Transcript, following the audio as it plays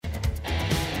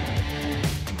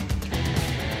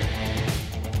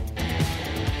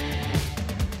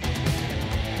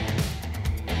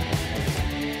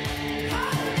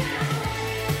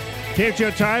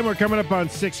KHO time, we're coming up on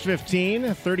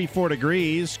 6:15, 34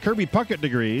 degrees, Kirby Puckett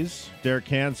degrees. Derek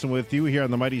Hansen with you here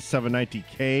on the mighty 790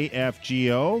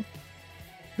 KFGO.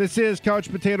 This is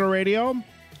Couch Potato Radio.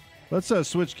 Let's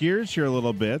switch gears here a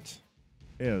little bit.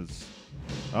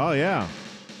 Oh yeah,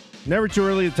 never too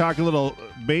early to talk a little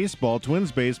baseball,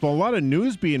 Twins baseball. A lot of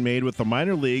news being made with the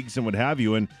minor leagues and what have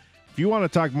you. And if you want to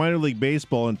talk minor league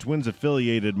baseball and Twins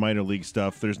affiliated minor league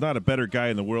stuff, there's not a better guy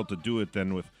in the world to do it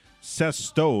than with Seth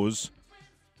Stows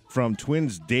from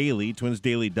Twins Daily,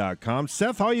 twinsdaily.com.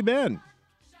 Seth, how you been?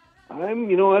 I'm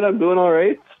doing all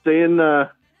right. Staying a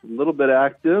little bit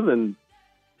active and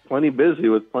plenty busy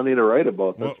with plenty to write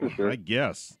about, that's for sure. I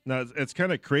guess. Now, it's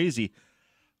kind of crazy.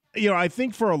 I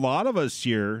think for a lot of us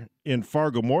here in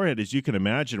Fargo-Moorhead, as you can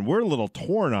imagine, we're a little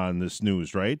torn on this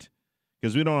news, right?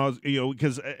 Because we don't know,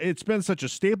 because it's been such a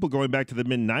staple going back to the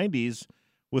mid-'90s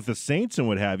with the Saints and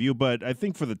what have you, but I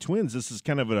think for the Twins, this is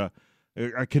kind of a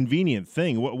convenient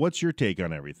thing. What's your take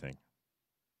on everything?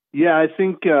 Yeah, I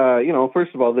think,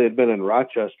 first of all, they had been in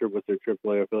Rochester with their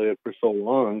AAA affiliate for so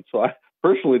long, so I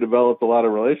personally developed a lot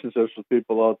of relationships with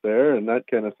people out there and that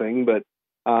kind of thing, but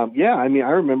I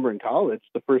remember in college,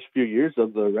 the first few years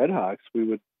of the Red Hawks, we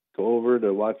would go over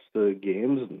to watch the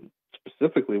games, and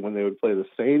specifically when they would play the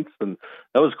Saints, and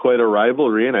that was quite a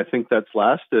rivalry, and I think that's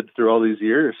lasted through all these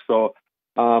years, so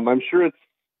I'm sure it's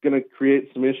going to create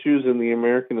some issues in the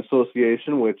American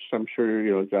Association, which I'm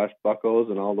sure, Josh Buckles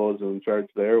and all those in charge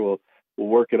there will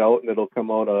work it out and it'll come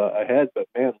out ahead. But,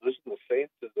 man, losing the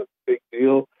Saints is a big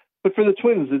deal. But for the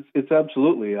Twins, it's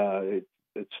absolutely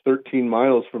it's 13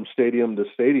 miles from stadium to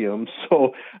stadium,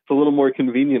 so it's a little more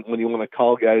convenient when you want to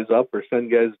call guys up or send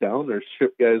guys down or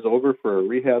ship guys over for a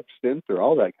rehab stint or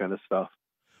all that kind of stuff.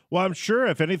 Well, I'm sure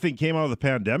if anything came out of the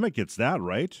pandemic, it's that,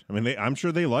 right? I mean, I'm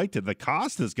sure they liked it. The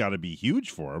cost has got to be huge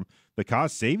for them, the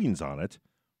cost savings on it.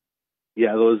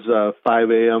 Yeah, those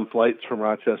 5 a.m. flights from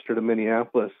Rochester to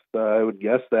Minneapolis, I would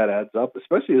guess that adds up,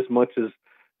 especially as much as,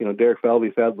 Derek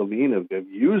Falvey, Thad Levine have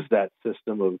used that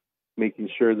system of making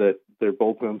sure that their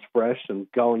bullpen's fresh and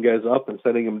calling guys up and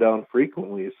setting them down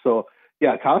frequently. So,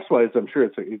 yeah, cost-wise, I'm sure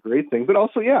it's a great thing. But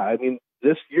also,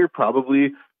 this year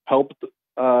probably helped.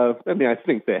 I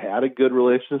think they had a good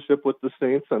relationship with the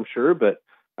Saints, I'm sure, but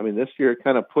this year it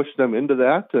kind of pushed them into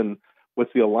that. And with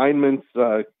the alignments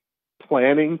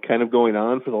planning kind of going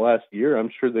on for the last year, I'm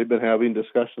sure they've been having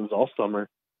discussions all summer.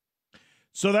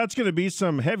 So that's going to be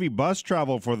some heavy bus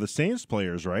travel for the Saints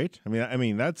players, right? I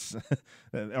mean that's,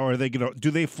 or are they going to?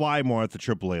 Do they fly more at the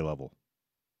AAA level?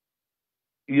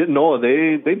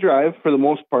 They drive for the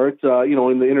most part.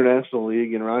 In the International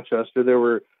League in Rochester, there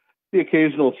were the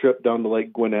occasional trip down to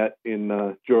Lake Gwinnett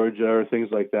in Georgia or things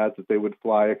like that they would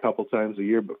fly a couple times a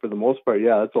year. But for the most part,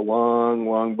 yeah, it's a long,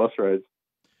 long bus ride.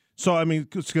 So,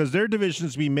 because their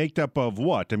divisions be made up of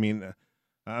what?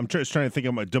 I'm just trying to think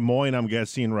of Des Moines, I'm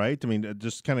guessing, right?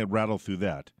 Just kind of rattle through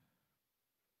that.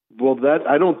 Well,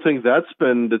 I don't think that's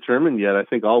been determined yet. I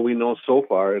think all we know so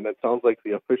far, and it sounds like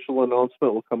the official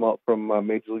announcement will come out from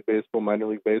Major League Baseball, Minor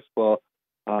League Baseball,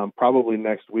 probably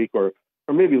next week or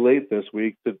maybe late this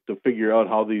week to figure out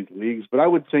how these leagues. But I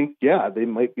would think, they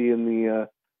might be in the,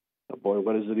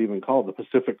 what is it even called? The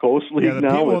Pacific Coast League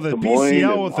now? The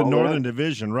PCL with the Northern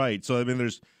Division, right. So,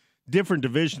 there's different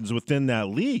divisions within that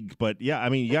league. But, you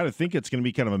got to think it's going to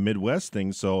be kind of a Midwest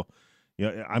thing. So,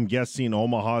 I'm guessing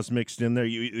Omaha's mixed in there.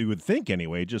 You would think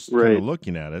anyway, just kind of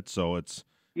looking at it. So it's...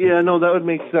 Yeah, no, that would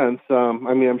make sense.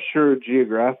 I'm sure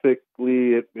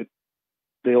geographically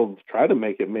they'll try to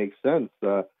make it make sense.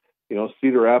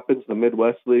 Cedar Rapids, the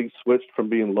Midwest League, switched from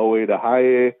being low A to high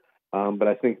A, but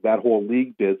I think that whole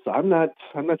league did. So I'm not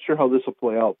sure how this will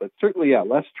play out, but certainly,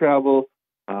 less travel,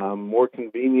 more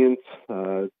convenient.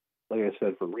 Like I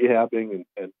said, for rehabbing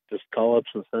and just call-ups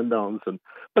and send-downs.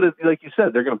 But like you said,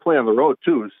 they're going to play on the road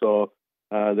too, so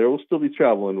there will still be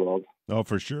travel involved. Oh,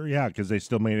 for sure, yeah, because they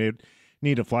still may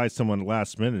need to fly someone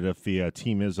last minute if the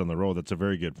team is on the road. That's a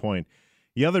very good point.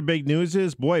 The other big news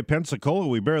is, boy, Pensacola,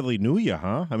 we barely knew you,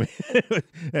 huh?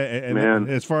 And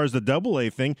as far as the AA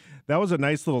thing, that was a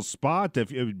nice little spot, a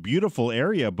beautiful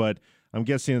area, but I'm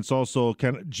guessing it's also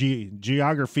kind of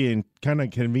geography and kind of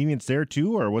convenience there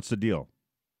too, or what's the deal?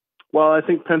 Well, I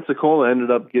think Pensacola ended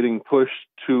up getting pushed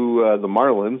to the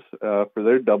Marlins for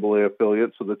their AA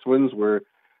affiliate, so the Twins were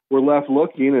left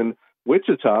looking, and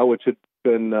Wichita, which had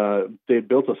been they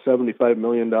built a $75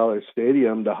 million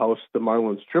stadium to house the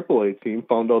Marlins AAA team,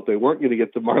 found out they weren't going to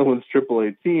get the Marlins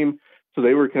AAA team, so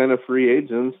they were kind of free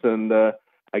agents, and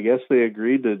I guess they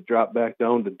agreed to drop back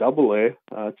down to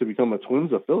AA to become a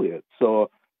Twins affiliate.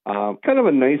 So kind of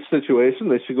a nice situation.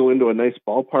 They should go into a nice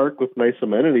ballpark with nice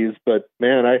amenities. But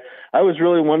man, I was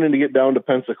really wanting to get down to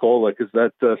Pensacola because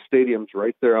that stadium's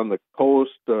right there on the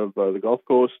coast of the Gulf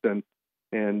Coast and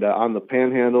on the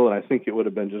Panhandle. And I think it would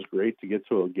have been just great to get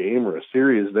to a game or a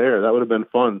series there. That would have been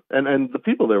fun. And the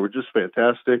people there were just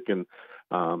fantastic and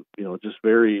just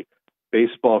very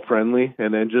baseball friendly,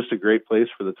 and then just a great place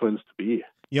for the Twins to be.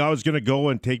 Yeah, I was going to go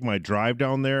and take my drive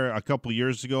down there a couple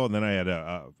years ago, and then I had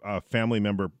a family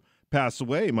member pass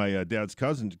away, my dad's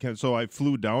cousin. So I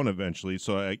flew down eventually,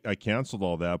 so I canceled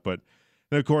all that. But,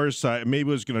 and of course, I maybe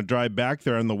was going to drive back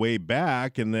there on the way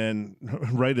back, and then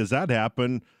right as that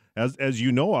happened, as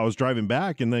you know, I was driving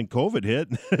back, and then COVID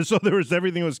hit, so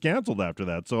everything was canceled after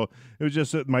that. So it was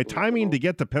just my timing to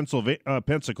get to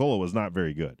Pensacola was not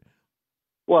very good.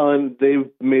 Well, and they've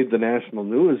made the national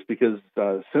news because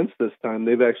since this time,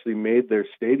 they've actually made their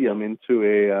stadium into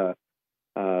a,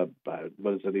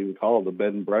 what is it even called, a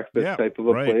bed and breakfast type of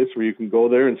a place where you can go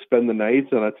there and spend the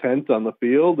night on a tent on the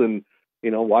field and,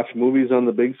 watch movies on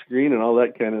the big screen and all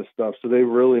that kind of stuff. So they've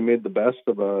really made the best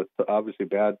of a obviously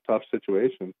bad, tough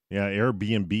situation. Yeah,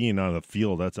 Airbnb on the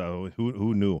field. That's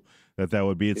who knew that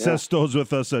would be. It says Stowe's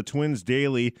with us, Twins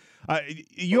Daily.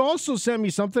 You also sent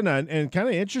me something and kind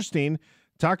of interesting.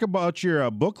 Talk about your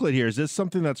booklet here. Is this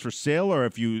something that's for sale, or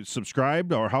if you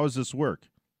subscribed, or how does this work?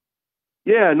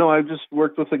 Yeah, no, I've just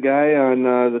worked with a guy on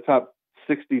the top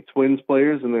 60 Twins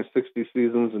players in their 60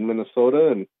 seasons in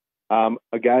Minnesota, and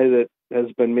a guy that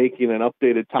has been making an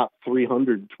updated top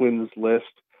 300 Twins list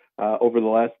over the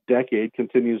last decade,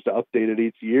 continues to update it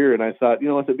each year. And I thought,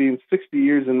 with it being 60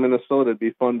 years in Minnesota, it'd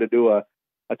be fun to do a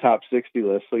top 60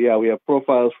 list. So yeah, we have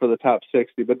profiles for the top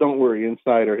 60, but don't worry,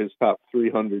 inside are his top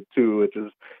 300 too,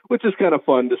 which is kind of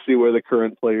fun to see where the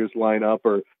current players line up,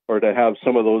 or to have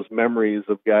some of those memories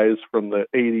of guys from the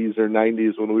 80s or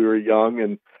 90s when we were young,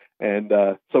 and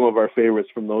some of our favorites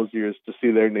from those years, to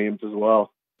see their names as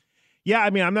well. Yeah, I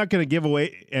mean, I'm not going to give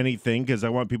away anything because I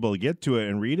want people to get to it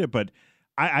and read it, but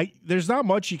I there's not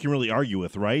much you can really argue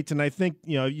with, right? And I think,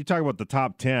 you talk about the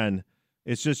top 10,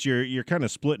 it's just you're kind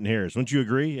of splitting hairs. Wouldn't you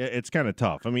agree? It's kind of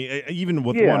tough. I mean, even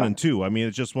with 1 and 2, I mean,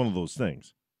 it's just one of those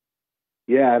things.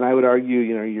 Yeah, and I would argue,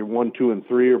 your 1, 2, and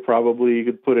 3 are probably, you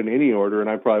could put in any order, and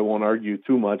I probably won't argue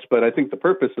too much. But I think the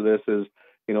purpose of this is,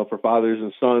 for fathers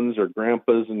and sons, or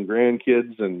grandpas and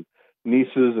grandkids and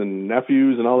nieces and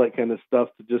nephews and all that kind of stuff,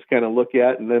 to just kind of look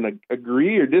at and then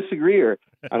agree or disagree, or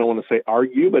I don't want to say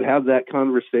argue, but have that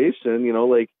conversation,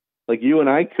 like you and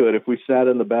I could if we sat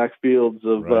in the backfields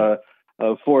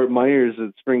of Fort Myers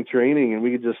at spring training, and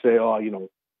we could just say,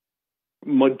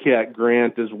 Mudcat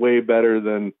Grant is way better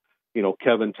than,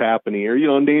 Kevin Tapani, or,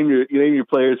 name your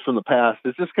players from the past.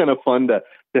 It's just kind of fun to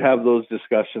have those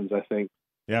discussions, I think.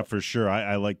 Yeah, for sure.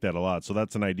 I like that a lot. So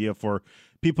that's an idea for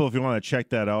people if you want to check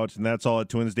that out. And that's all at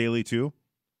Twins Daily too?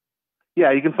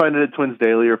 Yeah, you can find it at Twins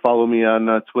Daily, or follow me on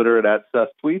Twitter at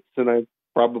 @SethTweets. And I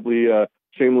probably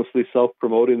shamelessly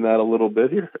self-promoting that a little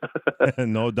bit here.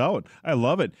 No doubt. I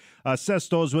love it. Seth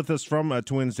Stowe's with us from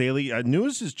Twins Daily.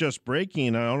 News is just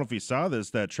breaking. I don't know if you saw this,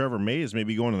 that Trevor May is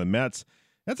maybe going to the Mets.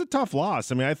 That's a tough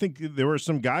loss. I mean, I think there were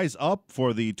some guys up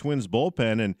for the Twins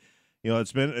bullpen, and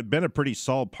it's been a pretty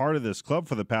solid part of this club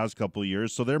for the past couple of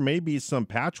years. So there may be some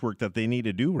patchwork that they need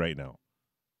to do right now.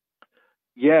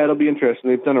 Yeah, it'll be interesting.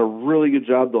 They've done a really good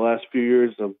job the last few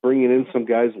years of bringing in some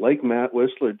guys like Matt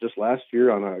Wisler just last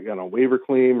year on a waiver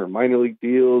claim or minor league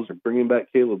deals, or bringing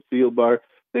back Caleb Thielbar.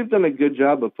 They've done a good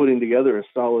job of putting together a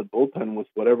solid bullpen with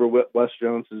whatever Wes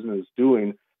Johnson is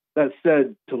doing. That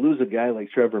said, to lose a guy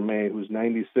like Trevor May, who's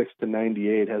 96 to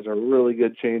 98, has a really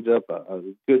good changeup, a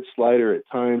good slider at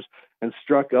times, and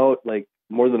struck out like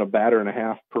more than a batter and a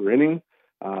half per inning,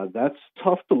 that's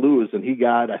tough to lose. And he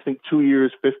got, I think, 2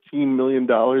 years, $15 million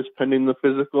pending the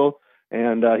physical,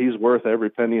 and he's worth every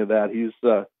penny of that.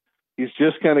 He's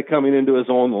just kind of coming into his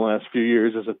own the last few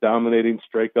years as a dominating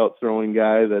strikeout throwing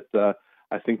guy that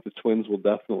I think the Twins will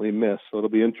definitely miss. So it'll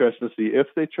be interesting to see if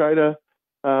they try to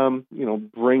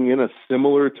bring in a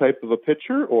similar type of a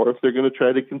pitcher, or if they're going to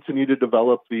try to continue to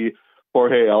develop the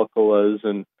Jorge Alcalas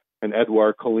and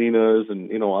Edouard Colinas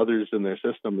and, others in their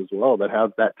system as well that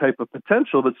have that type of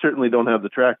potential, but certainly don't have the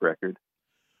track record.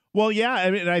 Well, yeah, I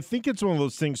mean, I think it's one of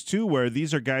those things too, where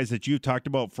these are guys that you've talked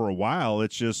about for a while.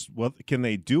 It's just, well, can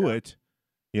they do it?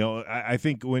 I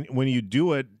think when you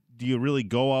do it, do you really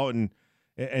go out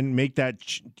and make that,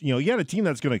 you got a team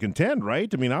that's going to contend,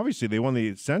 right? I mean, obviously they won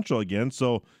the Central again.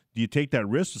 So do you take that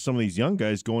risk with some of these young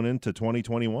guys going into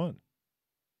 2021?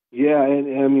 Yeah.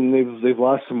 And I mean, they've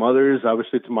lost some others.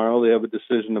 Obviously tomorrow they have a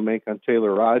decision to make on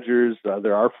Taylor Rogers.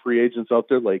 There are free agents out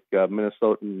there like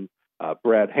Minnesotan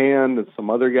Brad Hand and some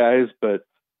other guys, but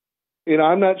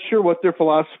I'm not sure what their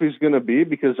philosophy is going to be,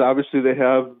 because obviously they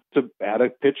have to add a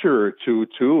pitcher or two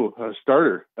to a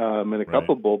starter, and a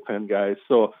couple bullpen guys.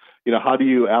 So, how do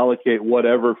you allocate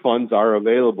whatever funds are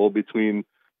available between,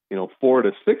 4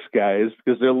 to 6 guys,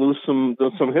 because they'll lose some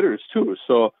hitters too.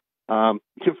 So,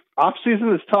 off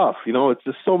season is tough. It's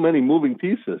just so many moving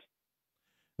pieces.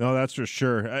 No, that's for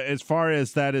sure. As far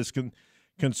as that is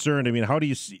concerned, I mean, how do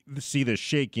you see this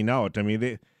shaking out? I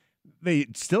mean, they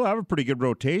still have a pretty good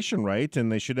rotation, right?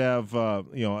 And they should have,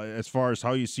 as far as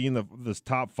how you see in this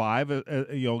top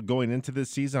 5, going into this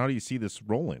season, how do you see this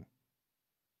rolling?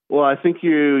 Well, I think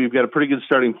you've got a pretty good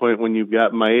starting point when you've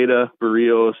got Maeda,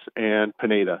 Barrios, and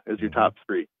Pineda as your top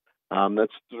 3.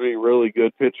 That's 3 really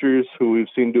good pitchers who we've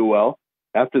seen do well.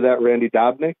 After that, Randy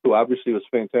Dobnak, who obviously was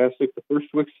fantastic the first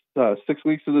 6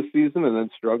 weeks of the season and then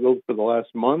struggled for the last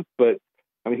month. But,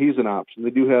 I mean, he's an option. They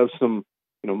do have some,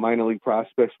 minor league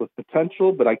prospects with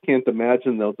potential, but I can't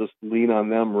imagine they'll just lean on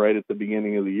them right at the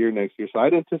beginning of the year next year. So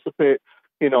I'd anticipate,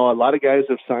 a lot of guys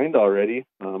have signed already.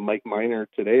 Mike Minor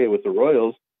today with the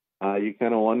Royals. You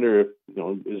kind of wonder if,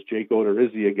 is Jake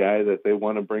Odorizzi a guy that they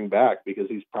want to bring back, because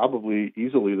he's probably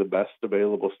easily the best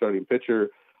available starting pitcher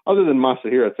other than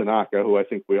Masahiro Tanaka, who I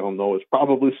think we all know is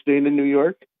probably staying in New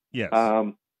York. Yes.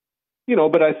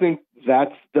 But I think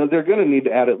they're going to need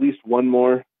to add at least one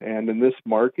more. And in this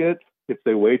market, if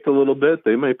they wait a little bit,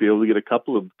 they might be able to get a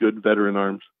couple of good veteran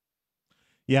arms.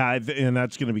 Yeah, and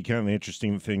that's going to be kind of an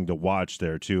interesting thing to watch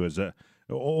there, too, is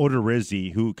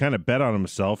Odorizzi, who kind of bet on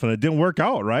himself, and it didn't work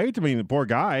out, right? I mean, the poor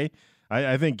guy.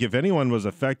 I think if anyone was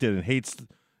affected and hates,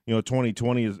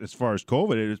 2020 as far as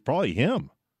COVID, it was probably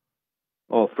him.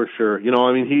 Oh, for sure.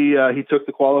 He took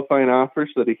the qualifying offer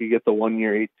so that he could get the 1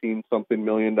 year, $18-something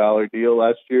million deal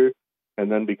last year. And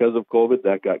then because of COVID,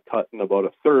 that got cut in about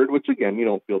a third, which, again, you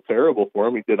don't feel terrible for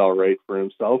him. He did all right for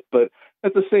himself. But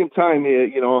at the same time,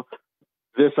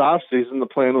 this offseason, the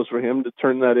plan was for him to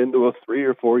turn that into a 3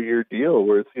 or 4 year deal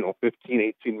worth,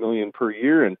 $15-18 million per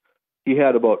year. And he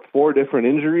had about 4 different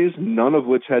injuries, none of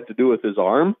which had to do with his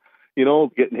arm,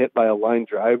 getting hit by a line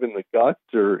drive in the gut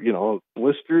or,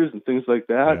 blisters and things like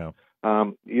that. Yeah.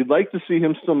 You'd like to see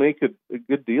him still make a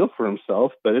good deal for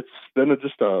himself, but it's been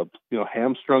just a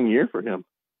hamstrung year for him.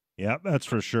 Yeah, that's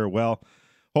for sure. Well,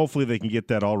 hopefully they can get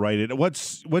that all right.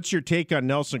 What's your take on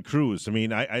Nelson Cruz? I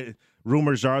mean, I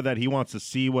rumors are that he wants to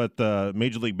see what the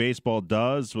Major League Baseball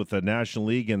does with the National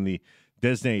League and the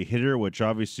designated hitter, which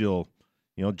obviously will,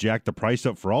 jack the price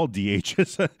up for all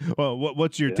DHs. Well,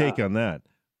 what's your take on that?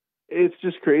 It's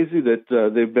just crazy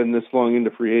that they've been this long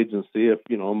into free agency, if,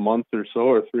 a month or so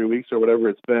or 3 weeks or whatever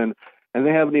it's been, and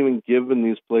they haven't even given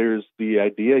these players the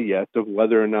idea yet of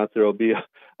whether or not there will be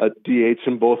a DH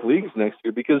in both leagues next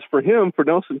year. Because for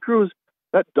Nelson Cruz,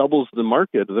 that doubles the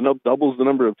market. That doubles the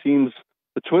number of teams.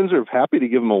 The Twins are happy to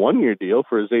give him a 1 year deal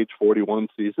for his age 41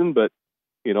 season, but,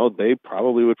 they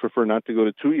probably would prefer not to go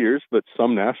to 2 years, but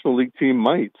some National League team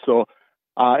might. So,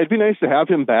 it'd be nice to have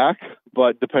him back,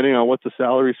 but depending on what the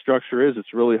salary structure is,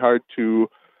 it's really hard to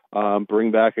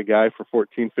bring back a guy for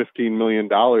 $14-15 million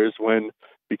when,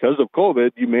 because of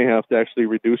COVID, you may have to actually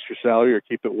reduce your salary or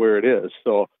keep it where it is.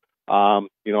 So, I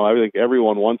think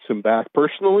everyone wants him back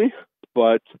personally,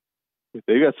 but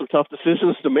they got some tough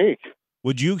decisions to make.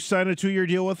 Would you sign a 2 year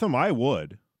deal with him? I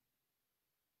would.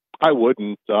 I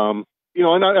wouldn't. And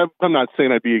I'm not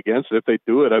saying I'd be against it. If they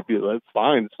do it, that's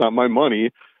fine. It's not my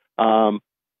money.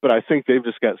 But I think they've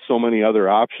just got so many other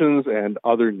options and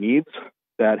other needs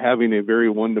that having a very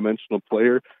one-dimensional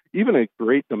player, even a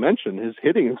great dimension, his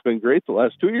hitting has been great the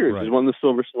last 2 years. Right. He's won the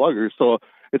Silver Slugger. So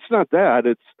it's not that.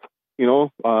 It's,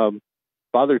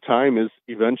 Father Time is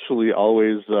eventually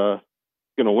always going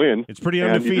to win. It's pretty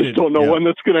undefeated. You just don't know when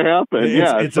that's going to happen.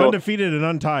 It's undefeated and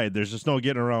untied. There's just no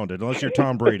getting around it, unless you're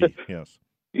Tom Brady. Yes.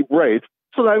 Right.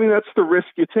 So, that's the risk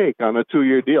you take on a 2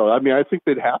 year deal. I think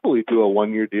they'd happily do a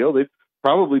 1 year deal. They'd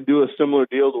probably do a similar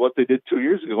deal to what they did 2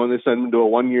 years ago when they sent them to a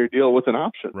 1 year deal with an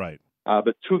option. Right.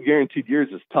 But 2 guaranteed years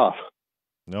is tough.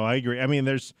 No, I agree. I mean,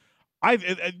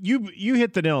 you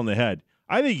hit the nail on the head.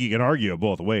 I think you can argue it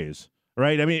both ways,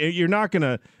 right? I mean, you're not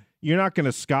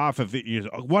gonna scoff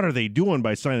what are they doing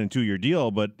by signing a 2 year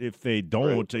deal? But if they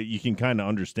don't, you can kind of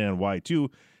understand why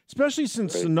too. Especially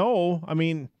since Sano, I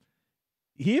mean,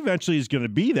 he eventually is going to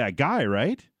be that guy,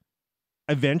 right?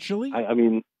 Eventually.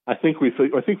 I think we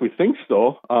think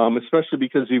so. Especially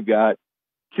because you've got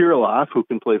Kirilloff, who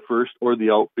can play first or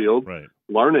the outfield. Right.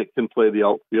 Larnach can play the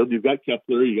outfield. You've got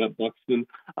Kepler. You got Buxton.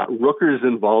 Rooker's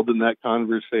involved in that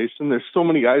conversation. There's so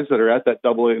many guys that are at that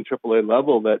AA and AAA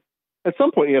level that at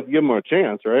some point you have to give them a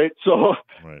chance, right? So,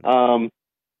 right.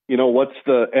 what's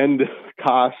the end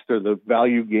cost or the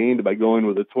value gained by going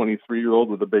with a 23-year-old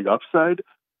with a big upside,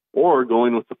 or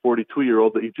going with the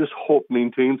 42-year-old that you just hope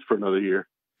maintains for another year.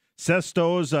 Seth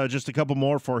Stowe's, just a couple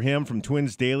more for him from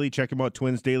Twins Daily. Check him out,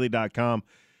 twinsdaily.com.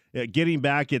 Getting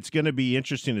back, it's going to be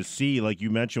interesting to see, like you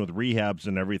mentioned, with rehabs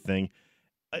and everything,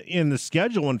 in the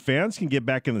schedule when fans can get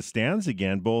back in the stands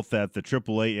again, both at the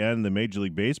AAA and the Major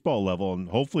League Baseball level, and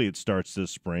hopefully it starts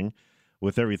this spring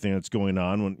with everything that's going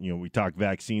on when we talk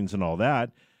vaccines and all that.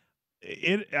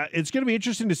 It's going to be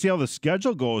interesting to see how the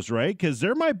schedule goes, right? Because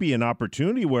there might be an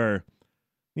opportunity where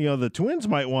the Twins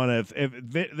might want to,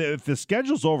 if the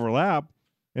schedules overlap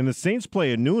and the Saints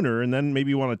play a nooner and then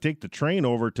maybe want to take the train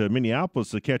over to Minneapolis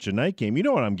to catch a night game. You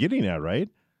know what I'm getting at, right?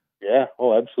 Yeah,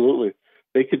 absolutely.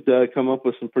 They could come up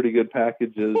with some pretty good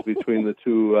packages between the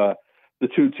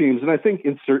two teams. And I think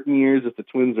in certain years, if the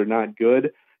Twins are not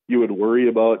good, you would worry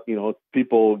about,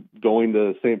 people going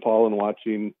to St. Paul and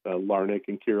watching Larnach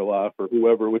and Kirilloff or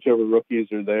whichever rookies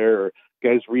are there, or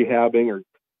guys rehabbing or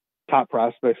top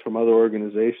prospects from other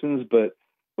organizations. But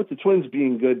with the Twins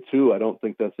being good too, I don't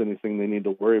think that's anything they need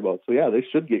to worry about. So yeah, they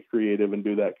should get creative and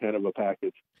do that kind of a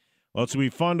package. Well, it's going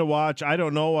to be fun to watch. I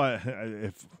don't know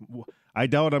if I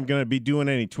doubt I'm going to be doing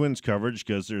any Twins coverage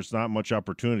because there's not much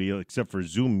opportunity except for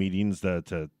Zoom meetings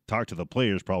to talk to the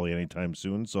players probably anytime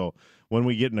soon. So when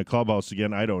we get in the clubhouse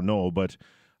again, I don't know, but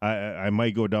I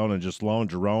might go down and just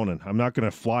lounge around, and I'm not going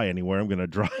to fly anywhere. I'm going to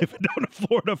drive down to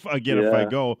Florida again if I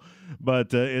go,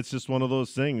 but it's just one of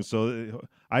those things. So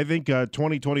I think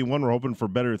 2021, we're hoping for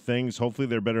better things. Hopefully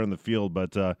they're better in the field,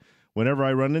 but whenever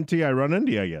I run into you,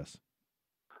 I guess.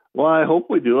 Well, I hope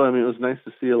we do. I mean, it was nice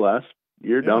to see you last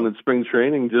year down in spring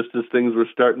training, just as things were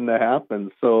starting to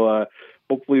happen. So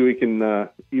hopefully we can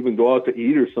even go out to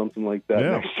eat or something like that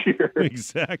next year.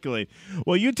 Exactly.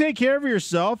 Well, you take care of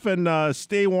yourself and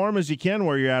stay warm as you can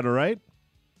where you're at, all right?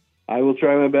 I will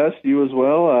try my best. You as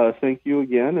well. Thank you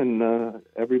again, and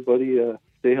everybody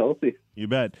stay healthy. You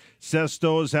bet. Seth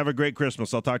Stowe's, have a great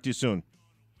Christmas. I'll talk to you soon.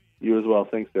 You as well.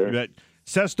 Thanks, Derek. You bet.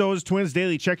 Seth Stowe's, Twins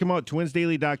Daily. Check him out,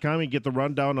 twinsdaily.com. You get the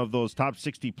rundown of those top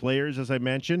 60 players, as I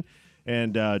mentioned,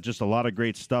 and just a lot of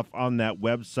great stuff on that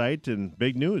website. And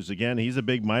big news. Again, he's a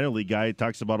big minor league guy. He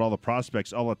talks about all the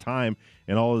prospects all the time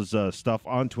and all his stuff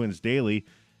on Twins Daily.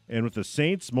 And with the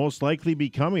Saints most likely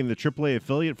becoming the AAA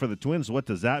affiliate for the Twins, what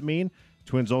does that mean?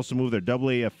 Twins also move their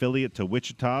AA affiliate to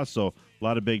Wichita, so a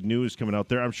lot of big news coming out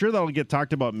there. I'm sure that'll get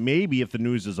talked about maybe if the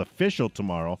news is official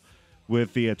tomorrow,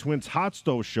 with the Twins Hot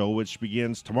Stove Show, which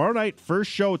begins tomorrow night.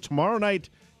 First show tomorrow night,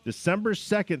 December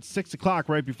 2nd, 6 o'clock,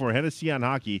 right before Hennessy on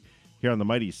Hockey here on the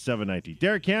Mighty 790.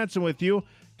 Derek Hansen with you,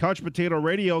 Couch Potato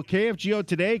Radio. KFGO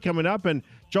today coming up, and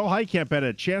Joe Heitkamp had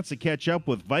a chance to catch up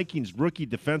with Vikings rookie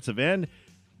defensive end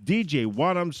DJ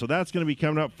Wonnum, so that's going to be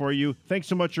coming up for you. Thanks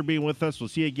so much for being with us. We'll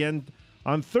see you again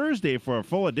on Thursday for a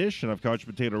full edition of Couch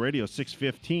Potato Radio,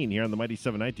 6:15 here on the Mighty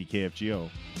 790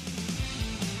 KFGO.